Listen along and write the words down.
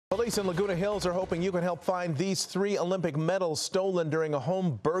Police in Laguna Hills are hoping you can help find these 3 Olympic medals stolen during a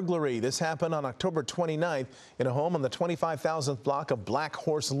home burglary. This happened on October 29th in a home on the 25,000th block of Black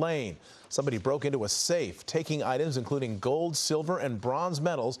Horse Lane. Somebody broke into a safe, taking items including gold, silver, and bronze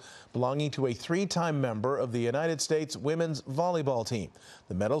medals belonging to a 3-time member of the United States women's volleyball team.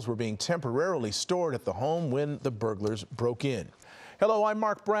 The medals were being temporarily stored at the home when the burglars broke in. Hello, I'm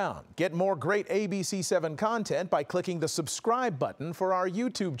Mark Brown. Get more great ABC7 content by clicking the subscribe button for our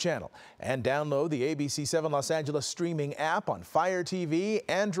YouTube channel and download the ABC7 Los Angeles streaming app on Fire TV,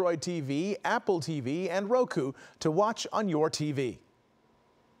 Android TV, Apple TV, and Roku to watch on your TV.